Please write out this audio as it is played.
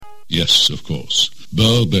Yes, of course.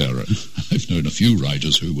 Burl Barer. I've known a few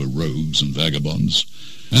writers who were rogues and vagabonds.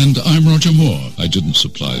 And I'm Roger Moore. I didn't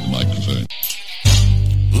supply the microphone.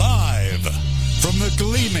 Live from the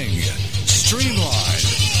gleaming, streamlined,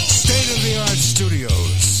 state-of-the-art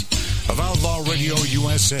studios of Outlaw Radio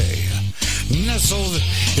USA, nestled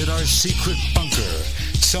in our secret bunker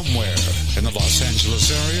somewhere in the Los Angeles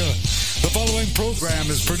area, the following program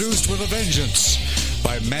is produced with a vengeance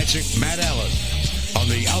by Magic Matt Allen on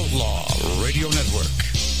the Outlaw Radio Network.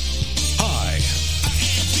 Hi,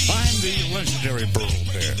 I'm the legendary Burl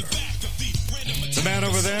Bear. The man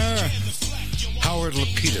over there, Howard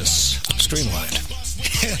Lapidus. Streamlined.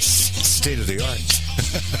 Yes, state-of-the-art.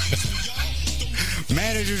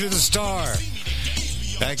 Manager to the star.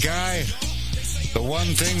 That guy, the one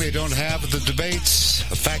thing they don't have at the debates,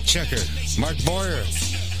 a fact checker, Mark Boyer.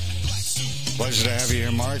 Pleasure to have you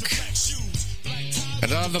here, Mark.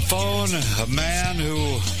 And on the phone, a man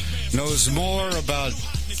who knows more about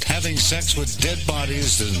having sex with dead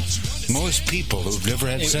bodies than most people who've never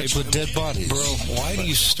had sex with dead bodies. Bro, why do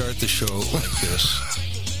you start the show like this?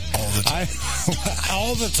 All the time.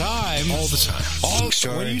 All the time. All the time.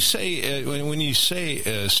 When you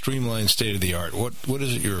say streamlined state of the art, what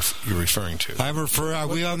is it you're referring to? Are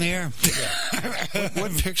we on the air? Yeah.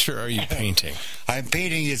 What picture are you painting? I'm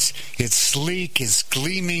painting it's sleek, it's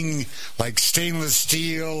gleaming like stainless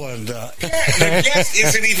steel, and the guest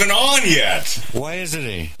isn't even on yet. Why isn't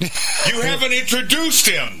he? You haven't introduced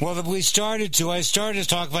him. Well, I started to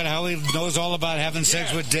talk about how he knows all about having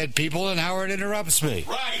sex with dead people, and Howard interrupts me.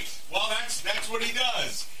 Right. Well, that's what he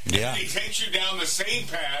does. Yeah. He takes you down the same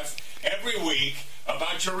path every week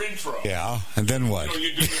about your intro. Yeah, and then what?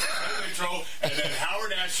 You do your intro, and then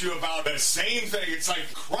Howard asks you about the same thing. It's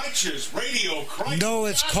like crutches, radio crutches. No,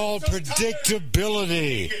 it's called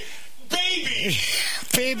predictability. Baby!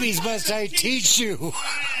 Babies, must I teach you?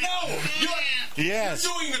 No, you're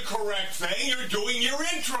doing the correct thing. You're doing your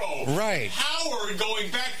intro. Right. Howard going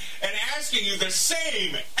back and asking you the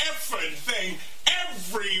same effing thing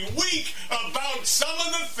every week about some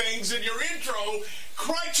of the things in your intro.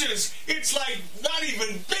 Crutches, it's like not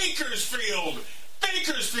even Bakersfield.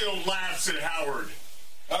 Bakersfield laughs at Howard.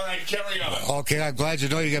 All right, carry on. Okay, I'm glad to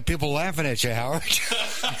know you got people laughing at you, Howard.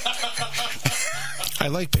 I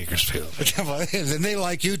like Bakersfield. And they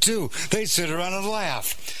like you, too. They sit around and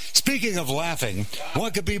laugh. Speaking of laughing,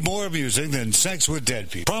 what could be more amusing than sex with dead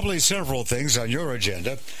people? Probably several things on your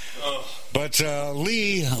agenda. But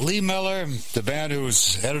Lee Meller, the man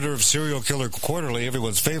who's editor of Serial Killer Quarterly,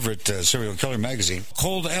 everyone's favorite serial killer magazine,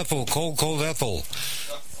 Cold Ethel.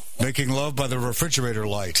 Making Love by the Refrigerator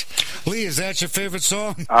Light. Lee, is that your favorite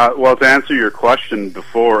song? Well, to answer your question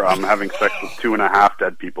before, I'm having sex with 2.5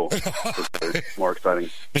 dead people. It's more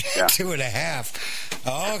exciting. Yeah.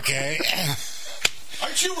 2.5. Okay.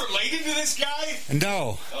 Aren't you related to this guy?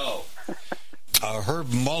 No. Oh.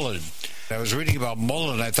 Herb Mullen. I was reading about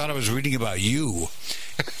Mullen, and I thought I was reading about you.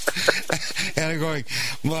 And I'm going,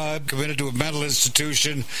 well, I'm committed to a mental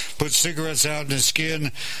institution, put cigarettes out in his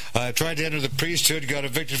skin, tried to enter the priesthood, got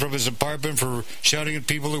evicted from his apartment for shouting at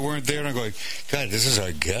people who weren't there, and I'm going, God, this is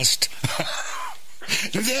our guest?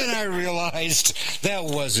 Then I realized that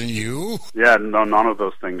wasn't you. Yeah, no, none of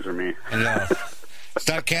those things are me. No. It's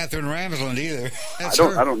not Catherine Ramsland either.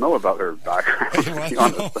 I don't know about her background, to be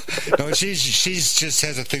honest. No, she just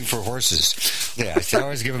has a thing for horses. Yeah, she's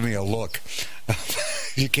always giving me a look.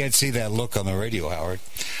 You can't see that look on the radio, Howard.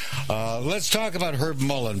 Let's talk about Herb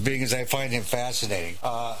Mullen, being as I find him fascinating.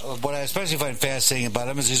 What I especially find fascinating about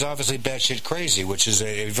him is he's obviously batshit crazy, which is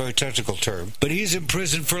a very technical term. But he's in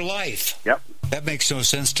prison for life. Yep. That makes no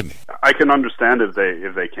sense to me. I can understand if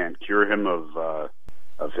they can't cure him of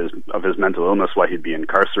his mental illness, why he'd be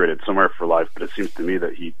incarcerated somewhere for life. But it seems to me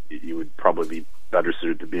that he would probably be better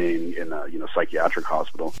suited to being in a psychiatric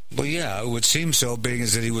hospital. Well, yeah, it would seem so, being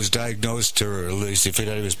as that he was diagnosed, or at least if he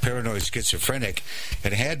was paranoid schizophrenic,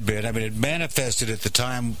 and had been. I mean, it manifested at the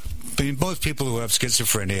time. I mean, most people who have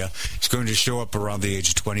schizophrenia, it's going to show up around the age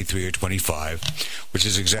of 23 or 25, which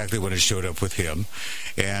is exactly when it showed up with him.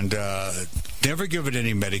 And never given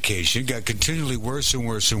any medication, got continually worse and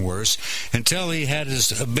worse and worse, until he had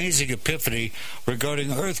his amazing epiphany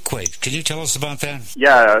regarding earthquakes. Can you tell us about that?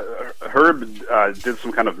 Yeah, Herb did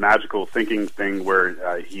some kind of magical thinking thing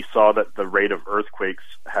where he saw that the rate of earthquakes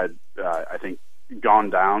had, I think, gone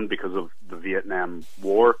down because of the Vietnam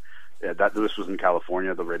War. That this was in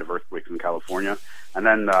California, the rate of earthquakes in California. And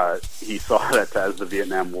then he saw that as the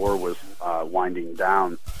Vietnam War was winding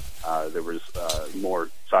down, there was more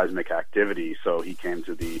seismic activity. So he came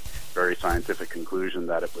to the very scientific conclusion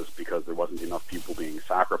that it was because there wasn't enough people being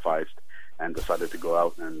sacrificed, and decided to go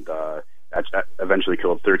out and eventually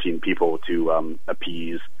killed 13 people to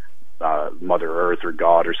appease Mother Earth or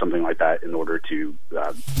God or something like that in order to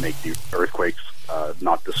make the earthquakes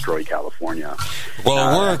not destroy California. Well,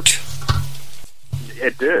 it worked.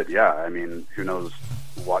 It did, yeah. I mean, who knows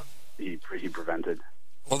what he prevented.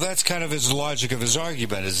 Well, that's kind of his logic of his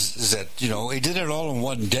argument is that, he did it all in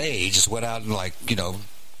one day. He just went out and,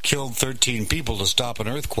 killed 13 people to stop an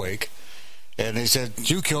earthquake. And they said,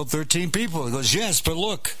 you killed 13 people. He goes, yes, but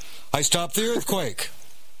look, I stopped the earthquake.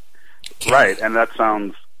 Right, and that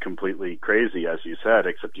sounds completely crazy, as you said,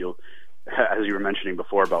 except as you were mentioning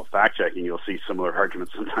before about fact-checking, you'll see similar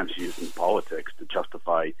arguments sometimes used in politics to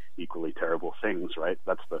justify equally terrible things, right?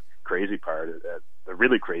 That's the crazy part. The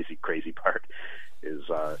really crazy part is,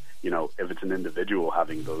 if it's an individual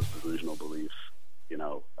having those delusional beliefs,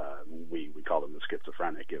 we call them the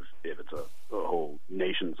schizophrenic. If it's a whole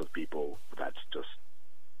nations of people, that's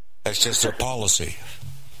just their policy.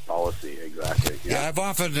 Policy, exactly. Yeah, I've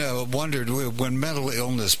often wondered when mental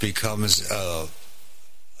illness becomes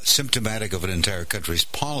symptomatic of an entire country's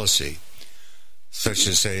policy, such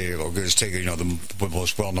as, say, let's take the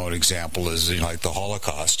most well-known example is like the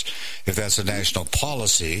Holocaust. If that's a national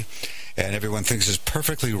policy, and everyone thinks it's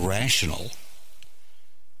perfectly rational,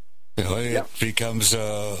 it becomes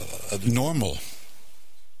normal.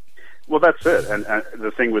 Well, that's it. And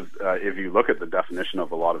the thing with, if you look at the definition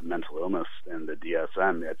of a lot of mental illness in the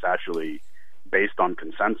DSM, it's actually based on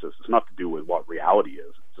consensus. It's not to do with what reality is.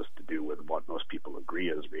 It's just to do with what most people agree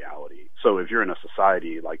is reality. So if you're in a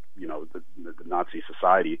society like, the Nazi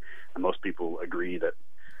society, and most people agree that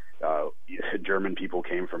German people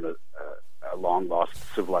came from a long-lost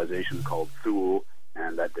civilization called Thule,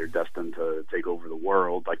 and that they're destined to take over the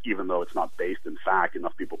world, even though it's not based in fact,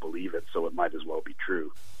 enough people believe it, so it might as well be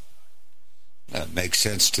true. That makes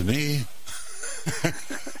sense to me.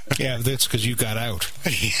 Yeah, that's because you got out.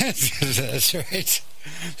 Yes, that's right.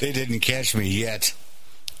 They didn't catch me yet.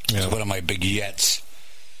 Yeah. It's one of my big yets.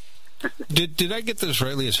 Did I get this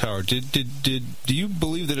rightly, as Howard? Do you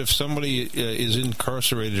believe that if somebody is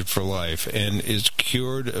incarcerated for life and is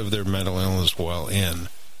cured of their mental illness while in,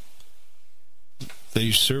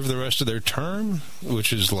 they serve the rest of their term,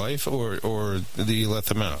 which is life, or do you let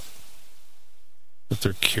them out if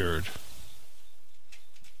they're cured?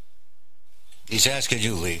 He's asking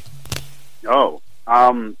you, Lee. Oh,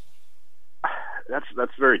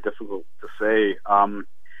 that's very difficult to say.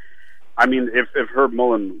 I mean, if Herb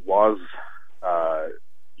Mullen was,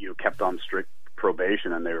 kept on strict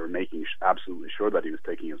probation and they were making absolutely sure that he was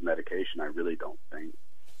taking his medication, I really don't think,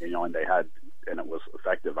 and it was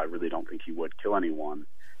effective, I really don't think he would kill anyone.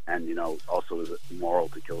 And, also is it moral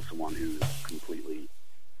to kill someone who's completely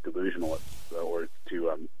delusional, or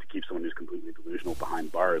to keep someone who's completely delusional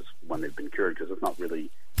behind bars when they've been cured, because it's not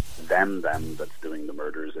really them that's doing the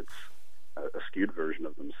murders, it's a skewed version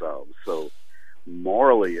of themselves. So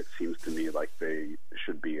morally it seems to me like they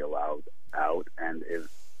should be allowed out, and if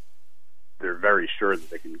they're very sure that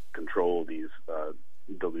they can control these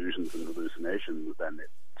delusions and hallucinations, then it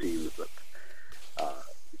seems that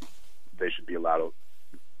they should be allowed,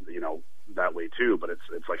 that way too. But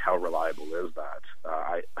it's like, how reliable is that?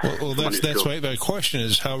 Well, that's right. My question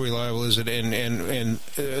is, how reliable is it? And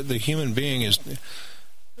the human being is,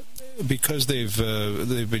 because they've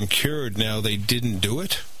been cured now, they didn't do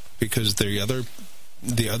it because the other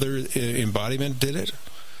embodiment did it.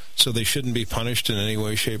 So they shouldn't be punished in any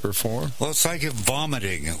way, shape, or form? Well, it's like if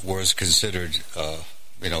vomiting was considered,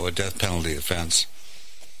 a death penalty offense.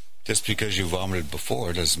 Just because you vomited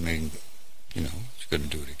before doesn't mean, you couldn't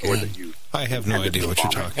do it again. I have no idea what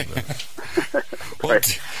you're talking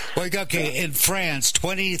about. Well, okay, in France,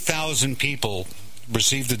 20,000 people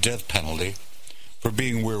received the death penalty for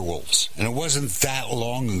being werewolves. And it wasn't that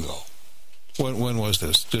long ago. When was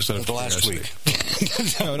this? Just the last week.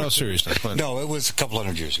 No, seriously. No, it was a couple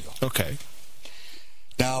hundred years ago. Okay.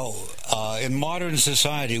 Now, in modern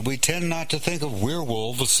society, we tend not to think of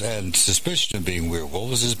werewolves and suspicion of being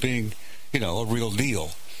werewolves as being, a real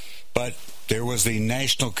deal. But there was the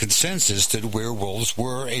national consensus that werewolves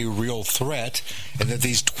were a real threat, and that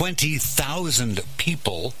these 20,000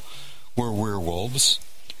 people were werewolves.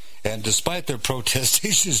 And despite their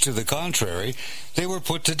protestations to the contrary, they were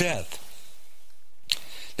put to death.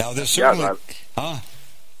 Now, there's certainly...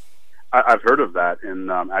 I've heard of that,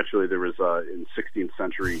 and actually there was, in 16th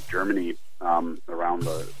century Germany, around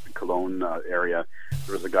the Cologne area,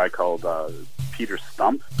 there was a guy called Peter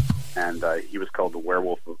Stump, and he was called the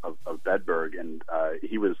Werewolf of Bedburg, and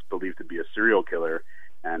he was believed to be a serial killer,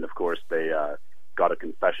 and of course they got a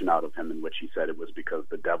confession out of him in which he said it was because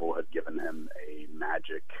the devil had given him a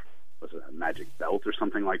magic belt or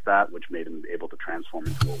something like that, which made him able to transform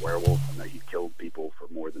into a werewolf, and that he'd killed people for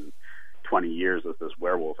more than 20 years as this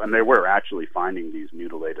werewolf. And they were actually finding these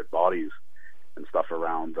mutilated bodies and stuff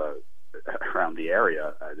around the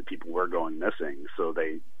area. The people were going missing, so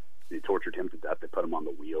they tortured him to death. They put him on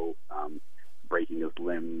the wheel, breaking his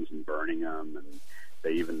limbs and burning him, and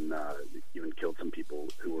they even killed some people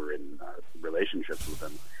who were in relationships with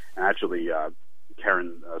him. And actually,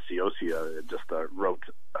 Karen Ciocia just wrote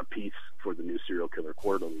a piece for the new Serial Killer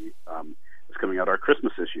Quarterly. It's coming out our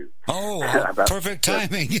Christmas issue. Oh, perfect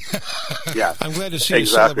timing! Yeah, I'm glad to see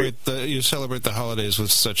exactly. you celebrate the holidays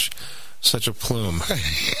with such a plume.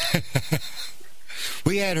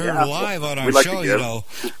 We had her live on our show. You know,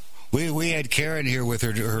 we had Karen here with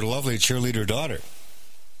her lovely cheerleader daughter.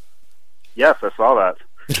 Yes, I saw that.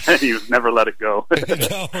 You've never let it go.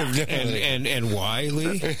 No, and why,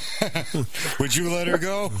 Lee? Would you let her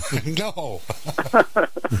go? No.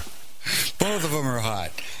 Both of them are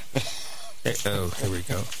hot. Oh, here we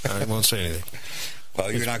go. I won't say anything.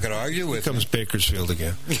 Well, you're not going to argue with Here comes Bakersfield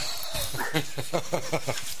again.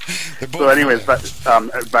 So anyways, back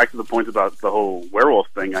to the point about the whole werewolf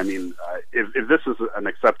thing. I mean, if this is an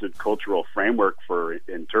accepted cultural framework for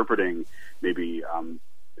interpreting maybe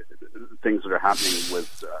things that are happening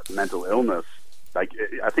with mental illness, like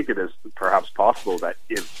I think it is perhaps possible that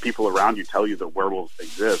if people around you tell you that werewolves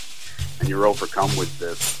exist and you're overcome with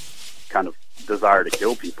this kind of desire to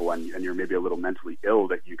kill people and you're maybe a little mentally ill,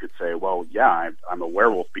 that you could say, well, yeah, I'm a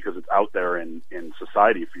werewolf, because it's out there in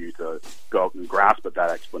society for you to go out and grasp at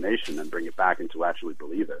that explanation and bring it back and to actually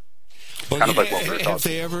believe it. Well, kind of like what we're have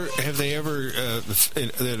they ever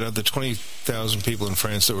the 20,000 people in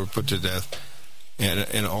France that were put to death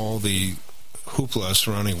and all the hoopla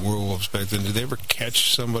surrounding werewolves back then, did they ever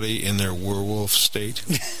catch somebody in their werewolf state?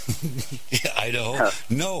 Yeah, Idaho?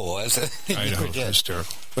 No. Idaho,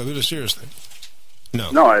 hysterical. But seriously.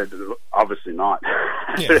 No, obviously not.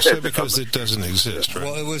 Yeah, so because it doesn't exist, right?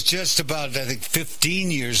 Well, it was just about, I think,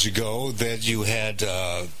 15 years ago that you had,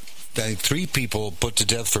 I think, 3 people put to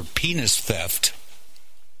death for penis theft.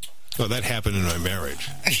 Oh, that happened in my marriage.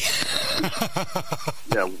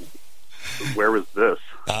 Yeah. Where was this?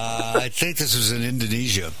 I think this was in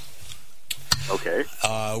Indonesia. Okay.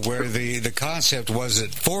 Where the concept was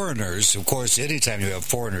that foreigners, of course, anytime you have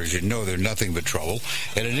foreigners, you know they're nothing but trouble.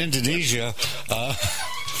 And in Indonesia,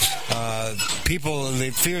 people,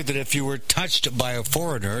 they feared that if you were touched by a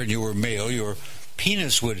foreigner and you were male, your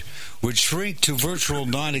penis would shrink to virtual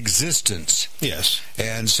non-existence. Yes.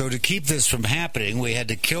 And so to keep this from happening, we had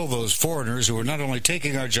to kill those foreigners who were not only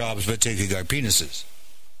taking our jobs, but taking our penises.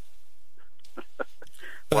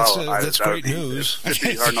 That's great news. It'd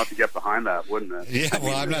be hard not to get behind that, wouldn't it? Yeah,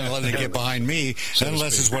 well, I'm not letting it get behind me,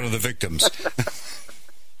 unless it's one of the victims.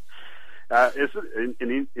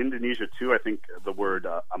 In Indonesia, too, I think the word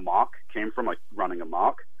amok came from, like, running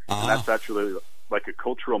amok. And that's actually like a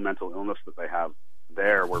cultural mental illness that they have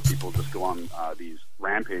there, where people just go on these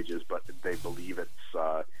rampages, but they believe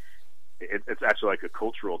it's actually like a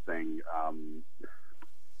cultural thing.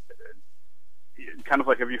 Kind of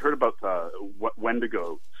like, have you heard about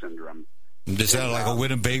Wendigo syndrome? Does that like a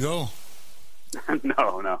Winnebago?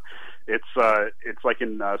 No. It's like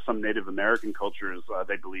in some Native American cultures,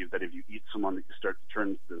 they believe that if you eat someone, that you start to turn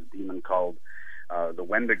into this demon called the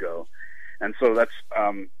Wendigo, and so that's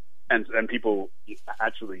and people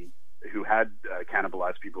actually who had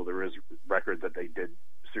cannibalized people, there is record that they did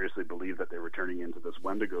seriously believe that they were turning into this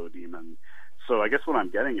Wendigo demon. So I guess what I'm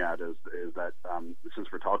getting at is that since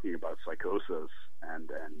we're talking about psychosis and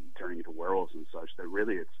turning into werewolves and such, that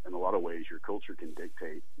really it's in a lot of ways your culture can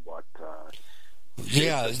dictate what.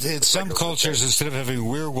 Yeah, in some cultures, instead of having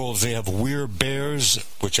werewolves, they have werebears,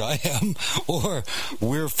 which I am, or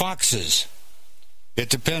werefoxes. It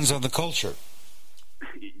depends on the culture.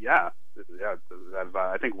 Yeah.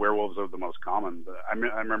 I think werewolves are the most common. I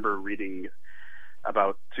remember reading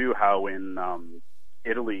about too how in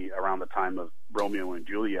Italy around the time of Romeo and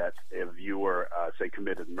Juliet, if you were say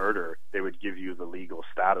committed murder, they would give you the legal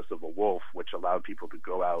status of a wolf, which allowed people to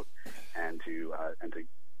go out and to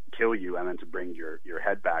kill you, and then to bring your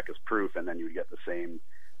head back as proof, and then you would get the same.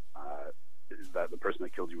 That the person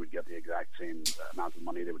that killed you would get the exact same amount of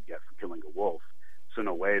money they would get for killing a wolf. So in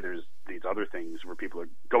a way, there's these other things where people are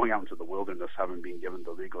going out into the wilderness, having been given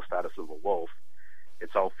the legal status of a wolf.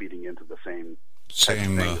 It's all feeding into the same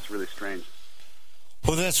thing. It's really strange.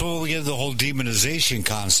 Well, that's where we get the whole demonization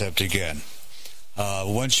concept again.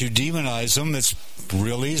 Once you demonize them, it's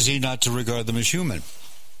real easy not to regard them as human.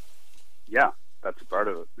 Yeah, that's a part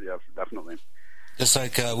of it. Yeah, definitely. It's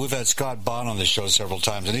like we've had Scott Bond on the show several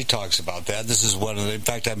times, and he talks about that. This is one of the, in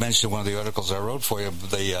fact, I mentioned one of the articles I wrote for you,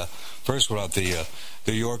 the first one out, the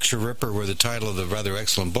Yorkshire Ripper, where the title of the rather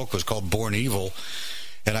excellent book was called Born Evil.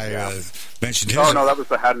 And I mentioned his... Oh, no, that was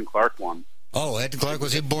the Haddon Clark one. Oh, Haddon Clark,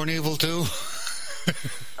 was he Born Evil, too?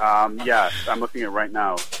 Yeah, I'm looking at it right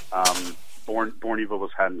now. Born Evil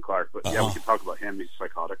was Haddon Clark. But, yeah, we can talk about him. He's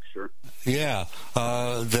psychotic, sure. Yeah,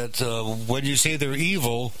 that when you say they're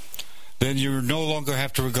evil, then you no longer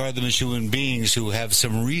have to regard them as human beings who have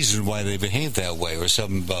some reason why they behave that way or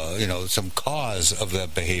some, some cause of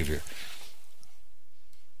that behavior.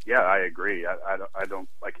 Yeah, I agree. I don't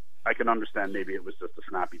like. I can understand maybe it was just a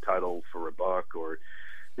snappy title for a book, or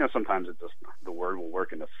sometimes it just the word will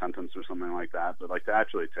work in a sentence or something like that. But like to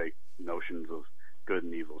actually take notions of good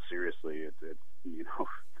and evil seriously, it's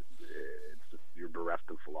you're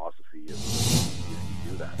bereft of philosophy if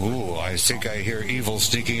you do that. Ooh, I think I hear evil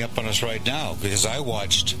sneaking up on us right now, because I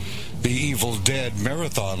watched the Evil Dead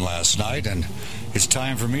marathon last night, and it's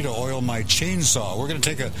time for me to oil my chainsaw. We're going to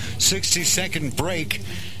take a 60-second break,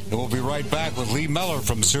 and we'll be right back with Lee Meller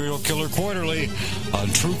from Serial Killer Quarterly on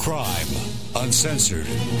True Crime Uncensored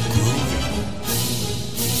Groovy.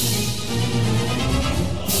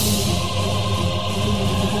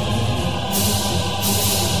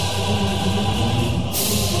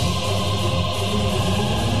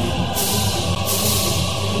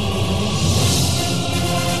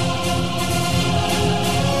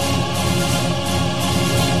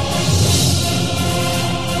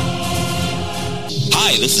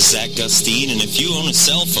 Hi, this is Zach Gustine, and if you own a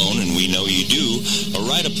cell phone, and we know you do, or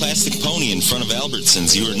ride a plastic pony in front of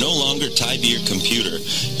Albertsons, you are no longer tied to your computer.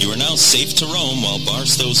 You are now safe to roam while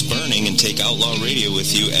Barstow's burning, and take Outlaw Radio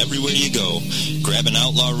with you everywhere you go. Grab an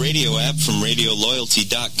Outlaw Radio app from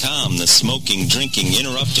RadioLoyalty.com. The smoking, drinking,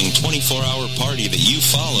 interrupting 24-hour party that you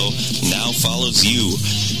follow now follows you.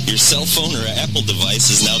 Your cell phone or Apple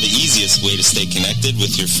device is now the easiest way to stay connected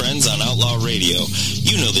with your friends on Outlaw Radio.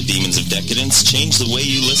 You know the demons of decadence. Change the way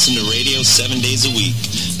you listen to radio 7 days a week.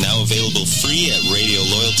 Now available free at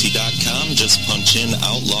RadioLoyalty.com. Just punch in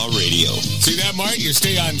Outlaw Radio. See that, Mark? You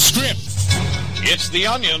stay on script. It's the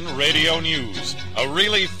Onion Radio News. A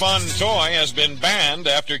really fun toy has been banned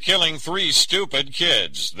after killing 3 stupid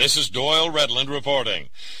kids. This is Doyle Redland reporting.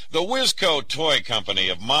 The Whizco Toy Company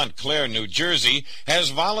of Montclair, New Jersey, has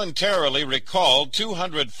voluntarily recalled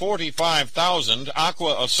 245,000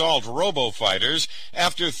 Aqua Assault Robo-Fighters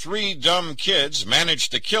after 3 dumb kids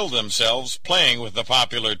managed to kill themselves playing with the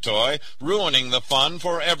popular toy, ruining the fun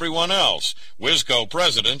for everyone else. Whizco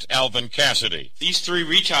President Alvin Cassidy. These 3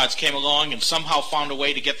 retards came along and somehow found a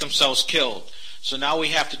way to get themselves killed. So now we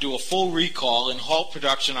have to do a full recall and halt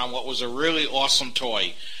production on what was a really awesome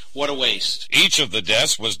toy. What a waste. Each of the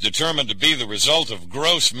deaths was determined to be the result of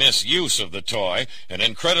gross misuse of the toy, an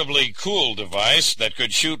incredibly cool device that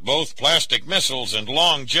could shoot both plastic missiles and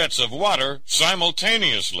long jets of water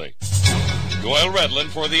simultaneously. Doyle Redland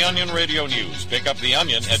for the Onion Radio News. Pick up the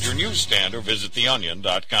Onion at your newsstand or visit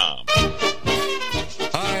theonion.com.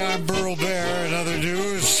 Hi, I'm Burl Bear. In other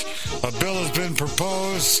news, a bill has been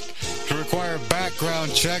proposed to require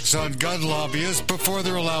background checks on gun lobbyists before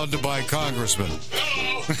they're allowed to buy congressmen.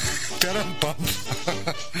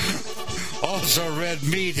 Also, red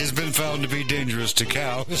meat has been found to be dangerous to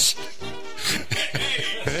cows.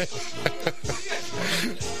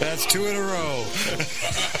 That's 2 in a row.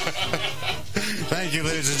 Thank you,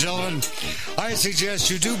 ladies and gentlemen. I suggest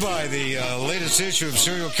you do buy the latest issue of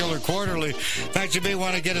Serial Killer Quarterly. In fact, you may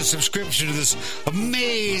want to get a subscription to this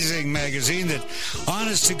amazing magazine that,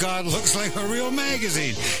 honest to God, looks like a real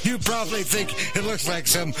magazine. You probably think it looks like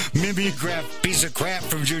some mimeographed piece of crap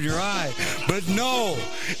from junior high. But no,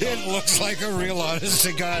 it looks like a real, honest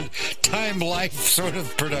to God, Time Life sort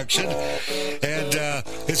of production. And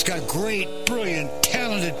it's got great, brilliant,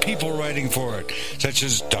 talented people writing for it, such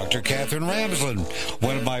as Dr. Catherine Ramsland,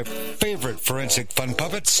 one of my favorite forensic fun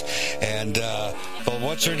puppets, and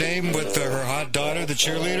what's her name with her hot daughter, the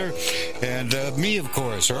cheerleader, and me, of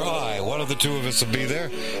course, or I. One of the 2 of us will be there,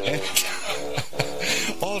 and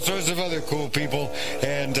all sorts of other cool people.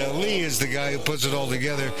 And Lee is the guy who puts it all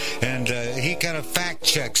together, and he kind of fact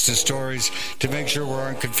checks the stories to make sure we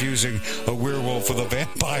aren't confusing a werewolf with a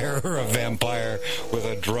vampire or a vampire with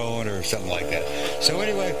a drone or something like that. So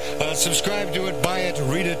anyway, subscribe to it, buy it,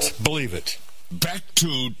 read it, believe it. Back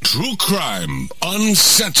to True Crime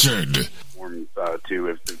Uncensored. Too,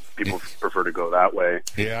 if people prefer to go that way.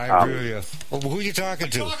 Yeah, I agree with you. Well, who are you talking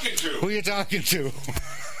to? Who are you talking to?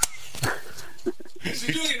 Is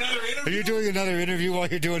he doing another interview? Are you doing another interview while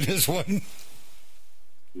you're doing this one?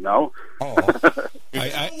 No. Oh.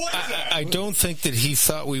 I don't think that he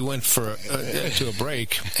thought we went to a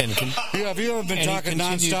break. And have you ever been talking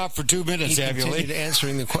nonstop for 2 minutes, have you, Lee? He continued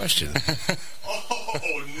answering the question.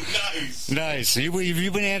 Oh, nice. Nice. Have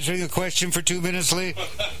you been answering a question for 2 minutes, Lee?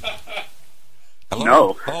 Hello?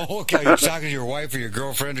 No. Oh, okay. You're talking to your wife or your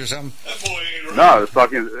girlfriend or something? That boy ain't right. No, I was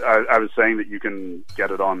talking. I was saying that you can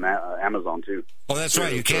get it on Amazon too. Oh, that's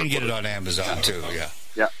right. You can get it on Amazon too.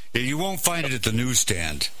 Yeah. You won't find it at the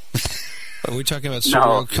newsstand. Are we talking about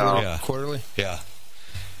Serial Killer Yeah. Quarterly? Yeah.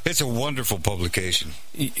 It's a wonderful publication.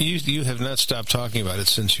 You have not stopped talking about it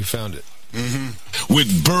since you found it. Mm-hmm.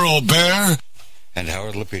 With Burl Bear and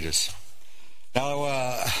Howard Lapidus. Now,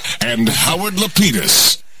 and Howard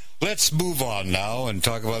Lapidus. Let's move on now and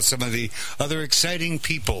talk about some of the other exciting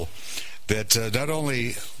people that not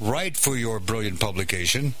only write for your brilliant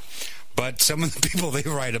publication, but some of the people they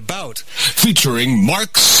write about. Featuring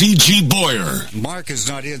Mark C.G. Boyer. Mark is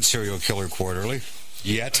not in Serial Killer Quarterly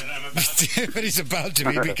yet, but he's about to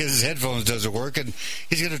be because his headphones doesn't work, and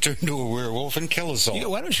he's going to turn into a werewolf and kill us all.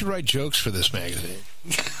 Why don't you write jokes for this magazine?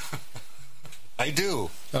 I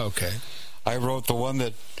do. Okay. I wrote the one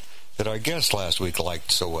that our guest last week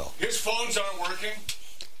liked so well. His phones aren't working?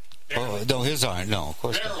 Oh, no, his aren't. No, of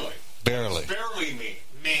course Barely. not. Barely. Barely me.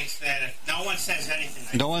 Means that if no one says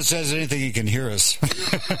anything. No one says anything, he can hear us.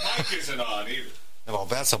 Your mic isn't on either. Well,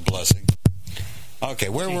 that's a blessing. Okay,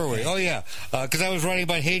 where were we? Oh, yeah, because I was writing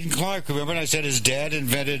about Hayden Clark. Remember, I said his dad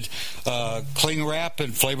invented cling wrap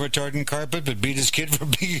and flame retardant carpet, but beat his kid for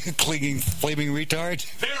being a clinging, flaming retard?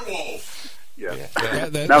 Werewolf. Yeah.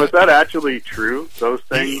 Yeah, now, is that actually true, those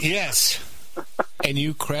things? Yes. And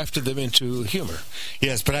you crafted them into humor.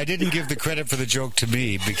 Yes, but I didn't give the credit for the joke to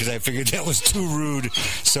me because I figured that was too rude.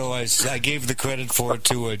 So I gave the credit for it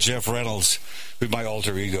to Jeff Reynolds, who's my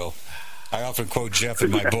alter ego. I often quote Jeff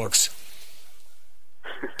in my books.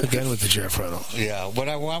 Again with the Jeff Reynolds. Yeah, when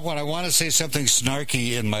I want to say something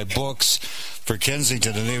snarky in my books for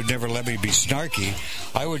Kensington, and they would never let me be snarky,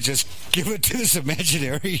 I would just give it to this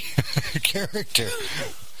imaginary character.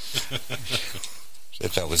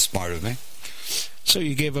 If that was smart of me. So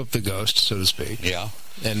you gave up the ghost, so to speak. Yeah.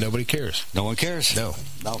 And nobody cares. No one cares. No.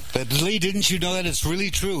 But Lee, didn't you know that it's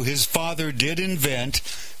really true? His father did invent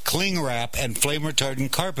cling wrap and flame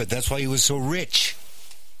retardant carpet. That's why he was so rich.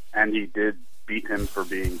 And he did beat him for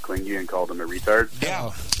being clingy and called him a retard.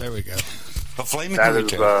 Yeah. Oh, there we go. A flaming that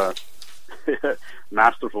retard. Is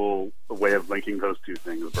masterful way of linking those two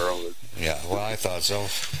things, Burl. Yeah, well, I thought so.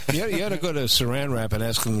 You ought to go to Saran Wrap and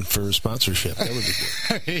ask them for sponsorship. That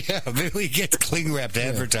would be good. Yeah, maybe we get cling wrap to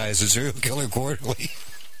advertise the Serial Killer Quarterly.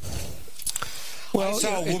 Well, I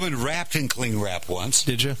saw a woman wrapped in cling wrap once.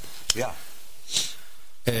 Did you? Yeah.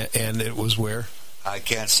 And it was where? I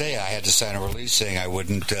can't say. I had to sign a release saying I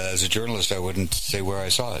wouldn't, as a journalist, I wouldn't say where I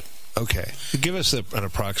saw it. Okay. Give us an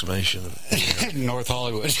approximation. North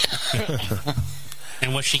Hollywood.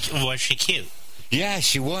 And was she cute? Yeah,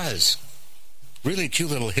 she was. Really cute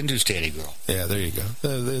little Hindustani girl. Yeah, there you go.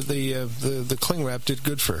 The cling wrap did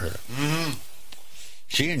good for her. Mm-hmm.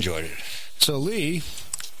 She enjoyed it. So, Lee,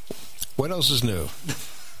 what else is new?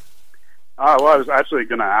 Well, I was actually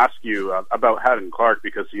going to ask you about Hayden Clark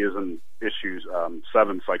because he is in issue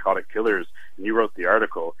 7, Psychotic Killers, and you wrote the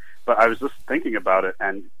article. But I was just thinking about it,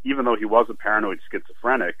 and even though he was a paranoid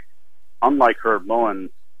schizophrenic, unlike Herb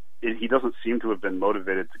Mullen, he doesn't seem to have been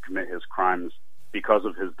motivated to commit his crimes because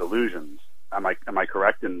of his delusions. Am I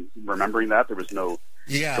correct in remembering that? There was no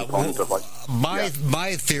component of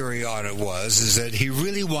my theory on it is that he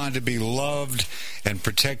really wanted to be loved and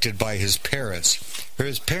protected by his parents.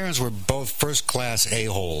 His parents were both first-class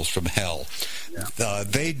a-holes from hell. Yeah.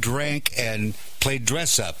 They drank and played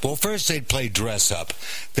dress-up. Well, first they'd play dress-up.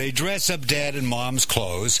 They'd dress up Dad and Mom's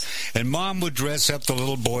clothes, and Mom would dress up the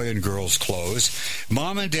little boy and girl's clothes.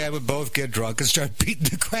 Mom and Dad would both get drunk and start beating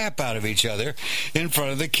the crap out of each other in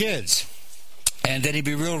front of the kids. And then he'd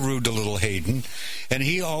be real rude to little Hayden, and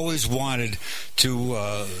he always wanted to,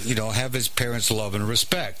 have his parents' love and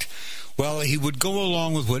respect. Well, he would go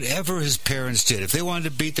along with whatever his parents did. If they wanted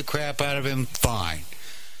to beat the crap out of him, fine.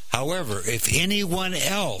 However, if anyone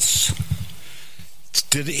else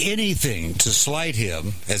did anything to slight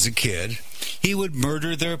him as a kid, he would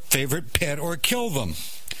murder their favorite pet or kill them.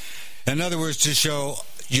 In other words, to show,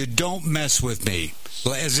 you don't mess with me.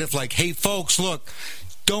 As if like, hey, folks, look,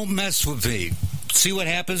 don't mess with me. See what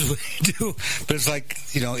happens when you do? But it's like,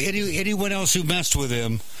 anyone else who messed with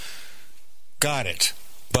him got it.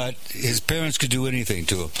 But his parents could do anything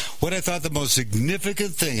to him. What I thought the most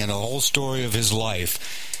significant thing in the whole story of his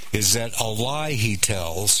life is that a lie he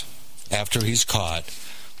tells after he's caught,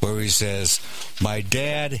 where he says, my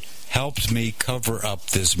dad helped me cover up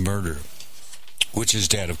this murder. which his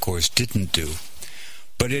dad, of course, didn't do.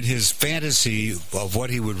 But in his fantasy of what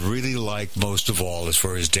he would really like most of all is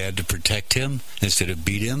for his dad to protect him instead of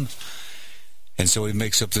beat him. And so he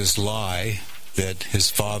makes up this lie that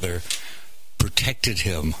his father protected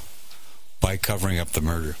him by covering up the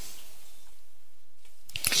murder,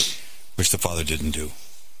 which the father didn't do.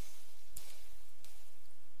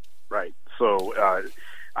 Right. So,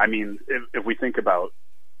 I mean, if we think about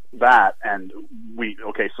that, and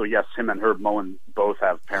so yes, him and Herb Mullen both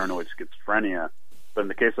have paranoid schizophrenia, but in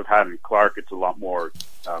the case of Haddon Clark, it's a lot more,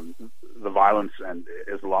 the violence and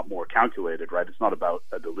is a lot more calculated, right? It's not about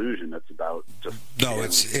a delusion, it's about just... No,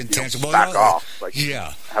 it's intentional. Back off. Like,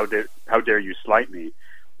 yeah. How dare you slight me?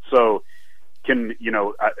 So, can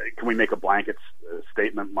we make a blanket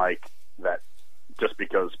statement like that just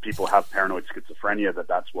because people have paranoid schizophrenia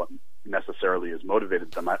that's what necessarily is motivating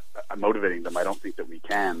them? I don't think that we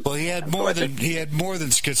can. Well, he had more than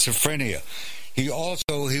schizophrenia. He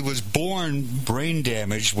was born brain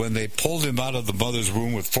damaged. When they pulled him out of the mother's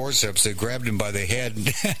womb with forceps, they grabbed him by the head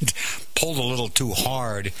and pulled a little too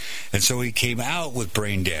hard, and so he came out with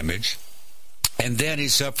brain damage. And then he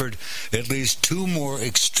suffered at least 2 more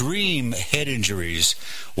extreme head injuries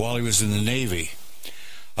while he was in the Navy.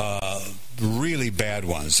 Really bad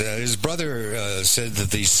ones. His brother said that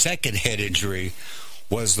the second head injury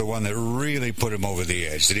was the one that really put him over the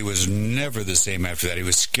edge, that he was never the same after that. He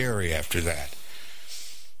was scary after that.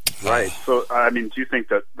 Right. So, I mean, do you think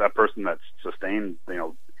that that person that's sustained,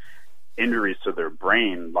 injuries to their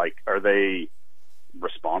brain, like, are they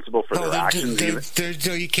responsible for their actions?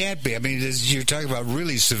 You can't be. I mean, you're talking about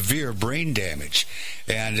really severe brain damage.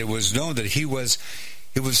 And it was known that it was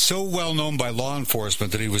so well known by law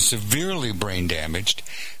enforcement that he was severely brain damaged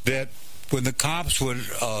that when the cops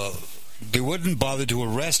they wouldn't bother to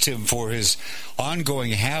arrest him for his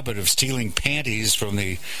ongoing habit of stealing panties from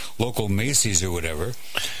the local Macy's or whatever,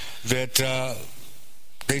 that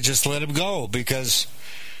they just let him go because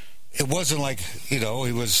it wasn't like, he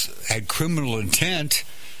had criminal intent.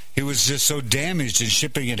 He was just so damaged in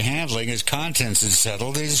shipping and handling, his contents had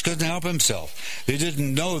settled, he just couldn't help himself. They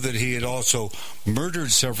didn't know that he had also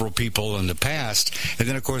murdered several people in the past. And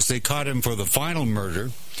then, of course, they caught him for the final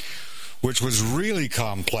murder, which was really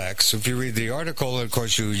complex. If you read the article, of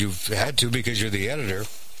course, you've had to because you're the editor.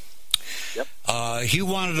 Yep. He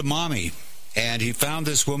wanted a mommy, and he found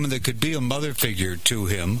this woman that could be a mother figure to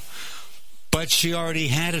him, but she already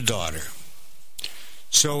had a daughter.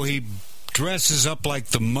 So he dresses up like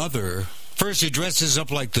the mother. First, he dresses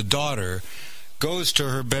up like the daughter, goes to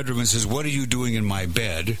her bedroom and says, "What are you doing in my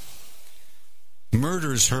bed?"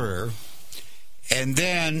 Murders her. And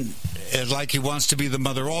then, like he wants to be the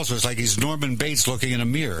mother also. It's like he's Norman Bates looking in a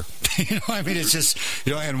mirror. I mean, it's just,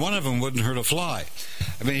 and one of them wouldn't hurt a fly.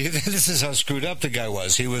 I mean, this is how screwed up the guy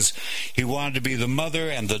was. He wanted to be the mother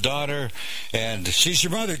and the daughter, and she's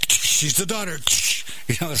your mother, she's the daughter.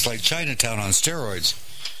 It's like Chinatown on steroids.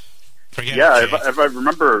 If I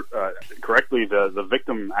remember correctly, the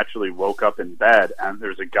victim actually woke up in bed, and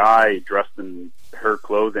there's a guy dressed in her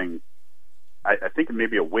clothing, I think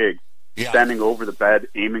maybe a wig, standing over the bed,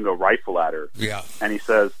 aiming a rifle at her. Yeah. And he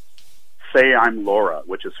says, "Say I'm Laura,"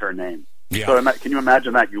 which is her name. Yeah. So can you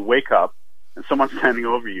imagine that? You wake up, and someone's standing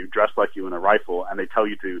over you, dressed like you in a rifle, and they tell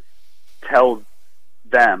you to tell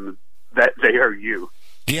them that they are you.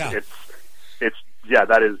 Yeah.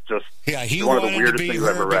 That is just he one of the wanted weirdest to be things I've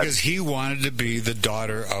ever her read. because he wanted to be the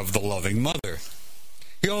daughter of the loving mother.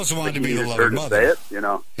 He also wanted to be the her loving to mother. Say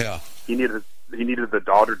it, Yeah. He needed the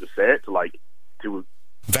daughter to say it, to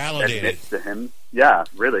validate admit it to him. Yeah,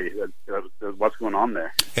 really. What's going on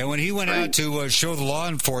there? And when he went out to show the law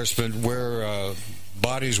enforcement where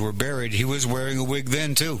bodies were buried, he was wearing a wig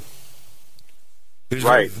then too. He was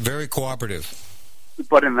very, very cooperative.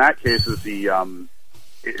 But in that case,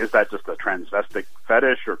 is that just a transvestic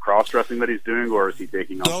fetish or cross-dressing that he's doing, or is he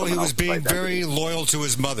taking on someone he was else's being identity? very loyal to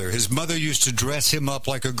his mother. His mother used to dress him up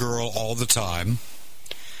like a girl all the time,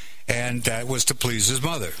 and that was to please his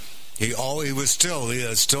mother. He was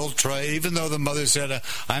still try, even though the mother said,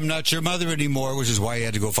 "I'm not your mother anymore," which is why he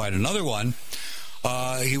had to go find another one.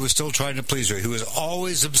 He was still trying to please her. He was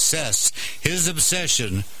always obsessed. His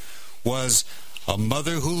obsession was a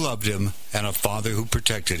mother who loved him and a father who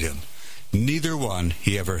protected him. Neither one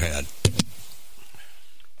he ever had.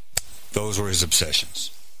 Those were his obsessions.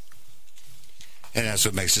 And that's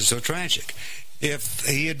what makes it so tragic.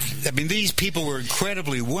 These people were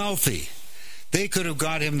incredibly wealthy. They could have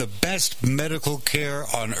got him the best medical care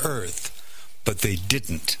on earth, but they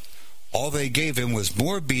didn't. All they gave him was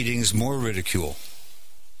more beatings, more ridicule.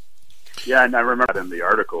 Yeah, and I remember that in the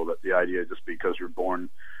article, that the idea just because you're born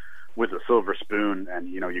with a silver spoon, and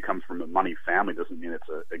you come from a money family doesn't mean it's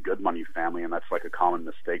a good money family, and that's like a common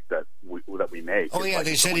mistake that we make. Oh yeah, like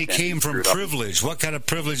they said he came from privilege. What kind of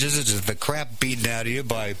privilege is it? Is the crap beaten out of you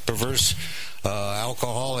by perverse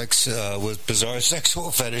alcoholics with bizarre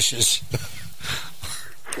sexual fetishes?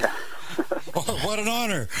 Yeah. What an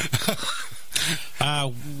honor.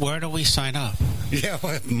 Where do we sign up? Yeah,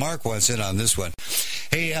 Mark wants in on this one.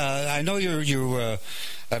 Hey, I know you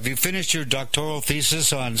have you finished your doctoral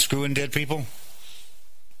thesis on screwing dead people?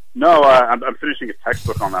 No, I'm finishing a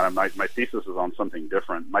textbook on that. My thesis is on something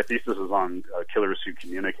different. My thesis is on killers who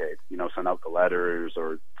communicate, send out the letters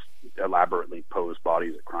or elaborately pose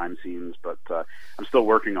bodies at crime scenes. But I'm still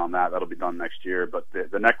working on that. That'll be done next year. But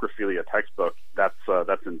the necrophilia textbook,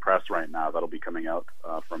 that's in press right now. That'll be coming out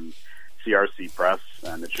from CRC Press,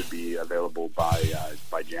 and it should be available by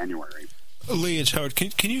January. Lee, it's Howard.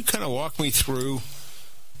 Can you kind of walk me through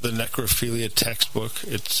the necrophilia textbook?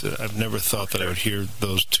 It's I've never thought that I would hear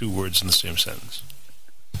those two words in the same sentence.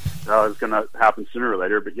 It's going to happen sooner or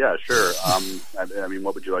later, but yeah, sure. I mean,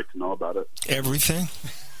 what would you like to know about it? Everything.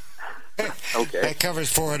 Okay. That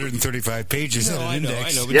covers 435 pages in an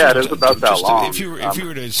index. I know. Yeah, it is about that long. If you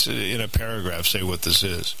were to, in a paragraph, say what this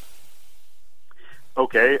is.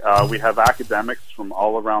 Okay, we have academics from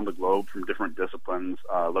all around the globe from different disciplines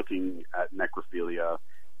looking at necrophilia,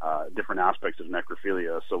 different aspects of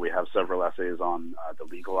necrophilia. So we have several essays on the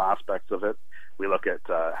legal aspects of it. We look at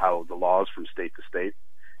how the laws from state to state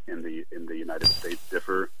in the United States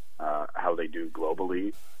differ, how they do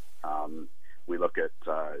globally. We look at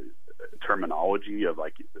terminology of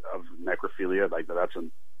necrophilia. Like that's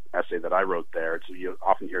an essay that I wrote there. So you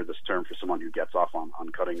often hear this term for someone who gets off on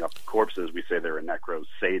cutting up corpses. We say they're a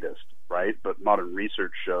necro-sadist, right? But modern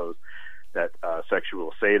research shows that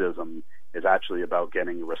sexual sadism is actually about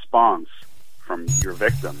getting a response from your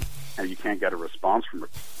victim, and you can't get a response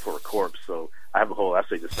for a corpse. So I have a whole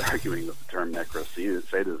essay just arguing that the term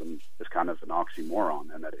necro-sadism is kind of an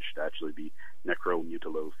oxymoron, and that it should actually be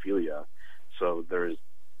necromutilophilia. So there's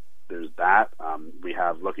that. We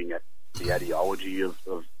have looking at the etiology of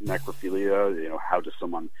necrophilia. How does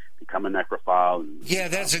someone become a necrophile? And, yeah,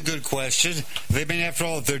 that's a good question. I mean, after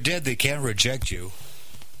all, if they're dead, they can't reject you.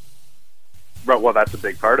 Right. Well, that's a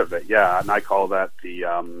big part of it. Yeah, and I call that the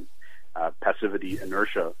passivity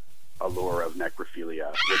inertia allure of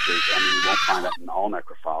necrophilia, which is, you won't find that in all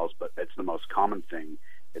necrophiles, but it's the most common thing.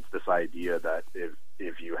 It's this idea that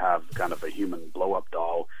if you have kind of a human blow-up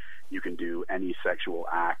doll, you can do any sexual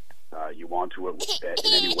act you want to it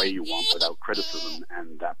in any way you want without criticism,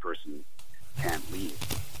 and that person can't leave.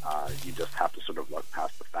 You just have to sort of look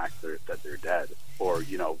past the fact that they're dead. Or,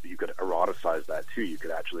 you could eroticize that too. You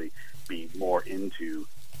could actually be more into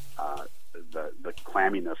the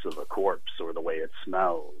clamminess of a corpse or the way it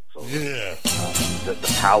smells. Or, the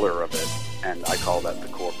pallor of it. And I call that the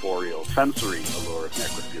corporeal sensory allure of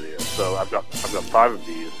necrophilia. So I've got 5 of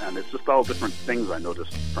these, and it's just all different things I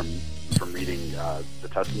noticed from reading the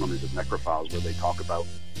testimonies of necrophiles, where they talk about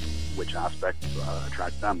which aspects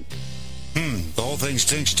attract them. The whole thing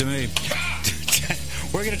stinks to me.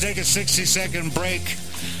 We're going to take a 60-second break.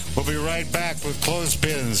 We'll be right back with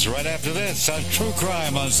Clothespins right after this on True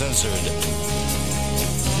Crime Uncensored.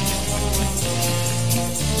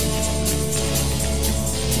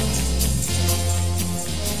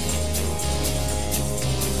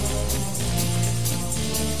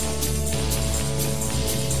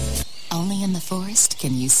 Only in the forest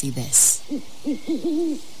can you see this.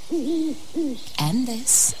 And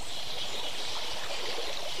this.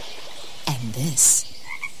 And this.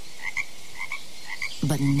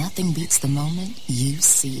 But nothing beats the moment you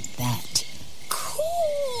see that.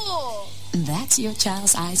 Cool! That's your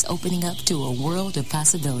child's eyes opening up to a world of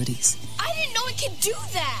possibilities. I didn't know it could do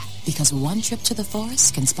that! Because one trip to the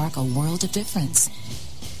forest can spark a world of difference.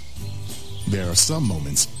 There are some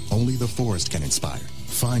moments only the forest can inspire.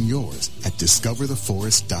 Find yours at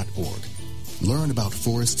discovertheforest.org. Learn about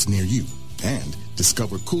forests near you and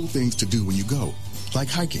discover cool things to do when you go, like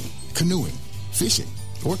hiking, canoeing, fishing,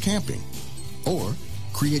 or camping. Or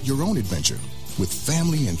create your own adventure with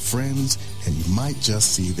family and friends, and you might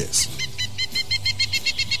just see this.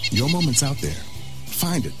 Your moment's out there.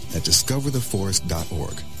 Find it at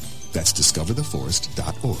discovertheforest.org. That's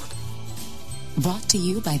discovertheforest.org. Brought to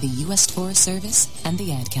you by the U.S. Forest Service and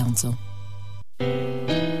the Ad Council.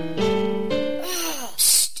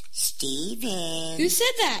 Steven. Who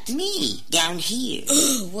said that? Me, down here.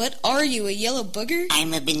 What are you, a yellow booger?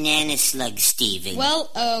 I'm a banana slug, Steven. Well,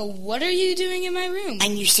 what are you doing in my room?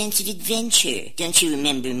 I'm your sense of adventure. Don't you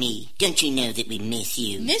remember me? Don't you know that we miss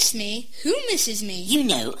you? Miss me? Who misses me? You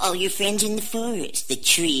know, all your friends in the forest. The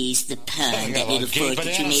trees, the pond, that little fort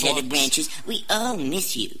that you made out of branches. We all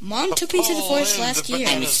miss you. Mom took me to the forest last year.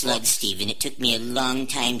 I'm a slug, Steven. It took me a long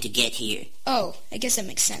time to get here. Oh, I guess that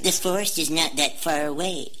makes sense. The forest is not that far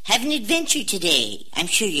away. Have an adventure today. I'm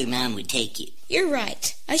sure your mom would take you. You're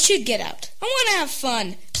right. I should get out. I want to have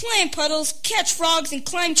fun. Play in puddles, catch frogs, and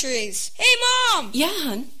climb trees. Hey, Mom! Yeah,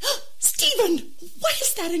 hon? Steven, what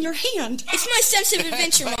is that in your hand? It's my sense of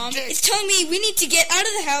adventure, Mom. It's telling me we need to get out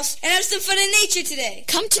of the house and have some fun in nature today.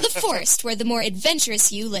 Come to the forest where the more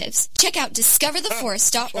adventurous you lives. Check out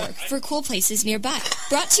discovertheforest.org for cool places nearby.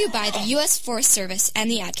 Brought to you by the U.S. Forest Service and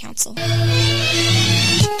the Ad Council.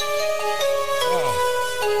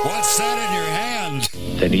 What's that in your hand?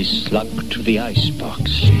 Then he slunk to the icebox.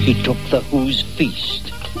 He took the Who's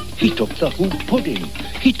Feast. He took the Who Pudding.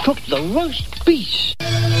 He took the roast beast.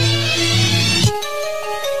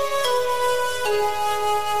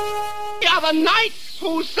 You're the knights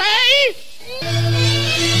who say...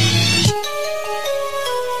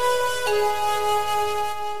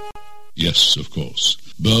 Yes, of course.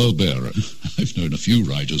 Burl Barer. I've known a few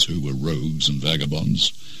writers who were rogues and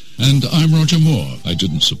vagabonds. And I'm Roger Moore. I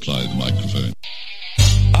didn't supply the microphone.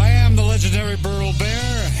 I am the legendary Burl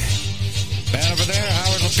Bear. Man over there,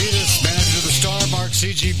 Howard Lapidus, manager of the Star, Mark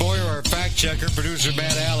C.G. Boyer, our fact-checker, producer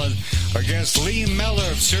Matt Allen, our guest Lee Meller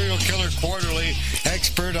of Serial Killer Quarterly,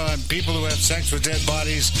 expert on people who have sex with dead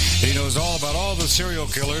bodies. He knows all about all the serial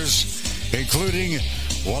killers, including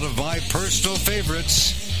one of my personal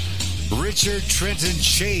favorites, Richard Trenton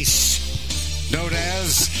Chase, known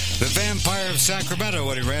as the Vampire of Sacramento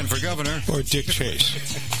when he ran for governor. Or Dick Chase.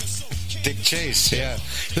 Dick Chase, yeah.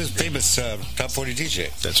 He was a famous top 40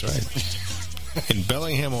 DJ. That's right. In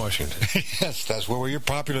Bellingham, Washington. Yes, that's where you're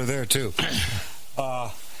popular there, too.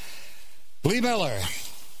 Lee Miller.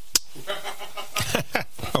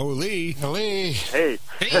 Oh, Lee. Lee. Hey.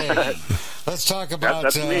 Let's talk about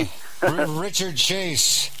that's me. Richard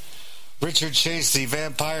Chase. Richard Chase, the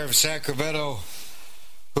Vampire of Sacramento,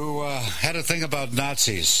 who had a thing about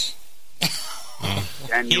Nazis.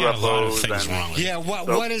 And he UFOs. had a lot of things and wrong with Yeah,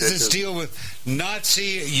 what is this deal with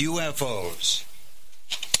Nazi UFOs?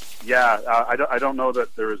 Yeah, I don't know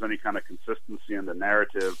that there is any kind of consistency in the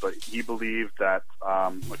narrative, but he believed that,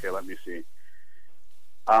 okay, let me see.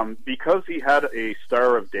 Because he had a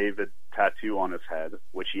Star of David tattoo on his head,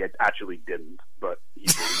 which he actually didn't, but he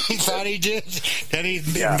believed he thought he did, that he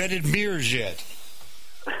invented mirrors yet.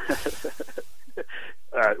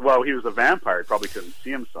 Well, he was a vampire. He probably couldn't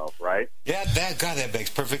see himself, right? Yeah, that makes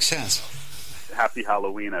perfect sense. Happy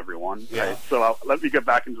Halloween, everyone. Yeah. Right? So let me get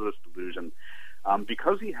back into this delusion.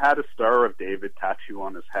 Because he had a Star of David tattoo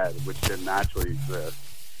on his head, which didn't actually exist,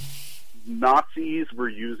 Nazis were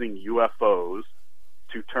using UFOs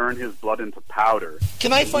to turn his blood into powder.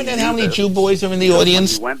 Can I find out how many Jew boys are in the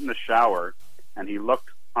audience? When he went in the shower and he looked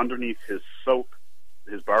underneath his soap,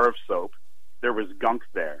 his bar of soap, there was gunk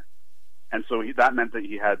there. And so that meant that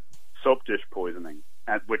he had soap dish poisoning,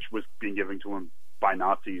 which was being given to him by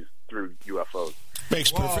Nazis through UFOs.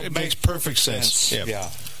 It makes perfect sense. Yeah.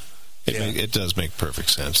 It does make perfect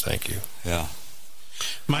sense. Thank you. Yeah.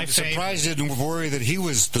 I'm surprised he didn't worry that he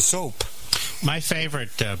was the soap. My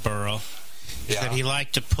favorite, Burl, is that he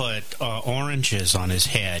liked to put oranges on his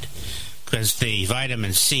head because the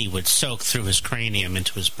vitamin C would soak through his cranium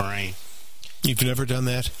into his brain. You've never done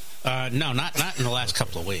that? No, not in the last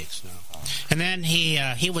couple of weeks, no. And then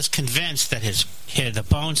he was convinced that the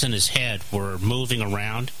bones in his head were moving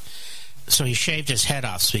around, so he shaved his head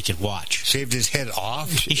off so he could watch. Shaved his head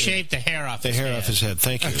off? He shaved the hair off his head. Off his head.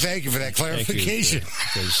 Thank you. Thank you for that clarification.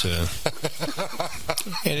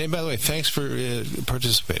 And by the way, thanks for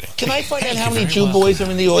participating. Can I find out how many Jew boys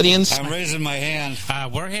are in the audience? I'm raising my hand.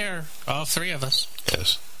 We're here, all three of us.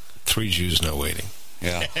 Yes. 3 Jews, no waiting.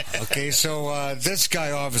 Yeah. Okay, so this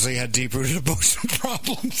guy obviously had deep-rooted emotional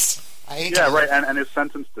problems. Yeah, right, and his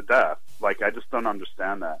sentence to death. Like, I just don't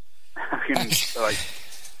understand that.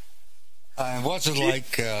 It wasn't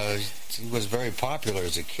like he was very popular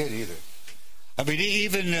as a kid either. I mean,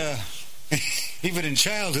 even in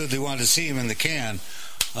childhood, they wanted to see him in the can.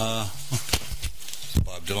 Bob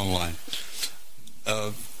Dylan line.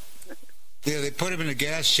 They put him in a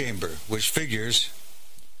gas chamber, which figures.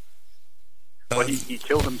 Well, he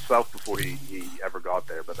killed himself before he ever got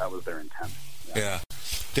there, but that was their intent. Yeah.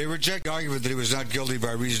 They reject the argument that he was not guilty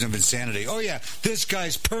by reason of insanity. Oh, yeah, this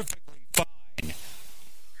guy's perfectly fine.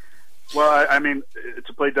 Well, I mean,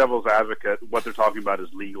 to play devil's advocate, what they're talking about is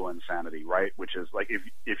legal insanity, right? Which is like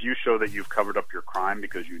if you show that you've covered up your crime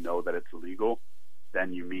because you know that it's illegal,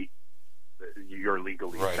 then you're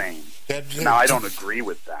legally sane. Now, I don't agree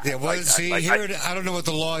with that. Yeah, well, I don't know what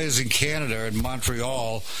the law is in Canada, in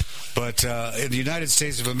Montreal, but in the United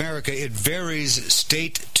States of America, it varies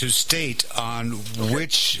state to state on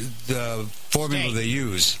which the formula they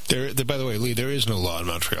use. By the way, Lee, there is no law in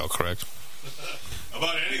Montreal, correct?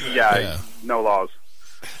 About anything. Yeah, no laws.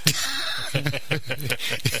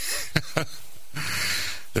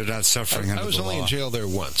 They're not suffering under the law. I was only in jail there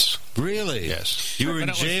once. Really? Yes. You were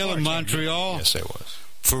in jail in Montreal? Yes, I was.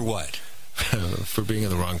 For what? For being in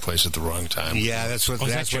the wrong place at the wrong time. Yeah, that's what.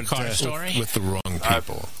 That's your car story? With the wrong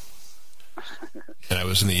people. And I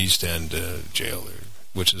was in the East End jail there,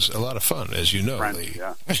 which is a lot of fun, as you know, Lee.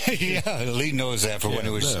 Yeah. Yeah, Lee knows that when he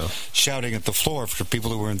was shouting at the floor for people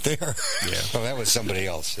who weren't there. Yeah. Oh, that was somebody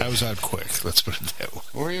else. I was out quick, let's put it that way.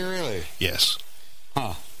 Were you really? Yes.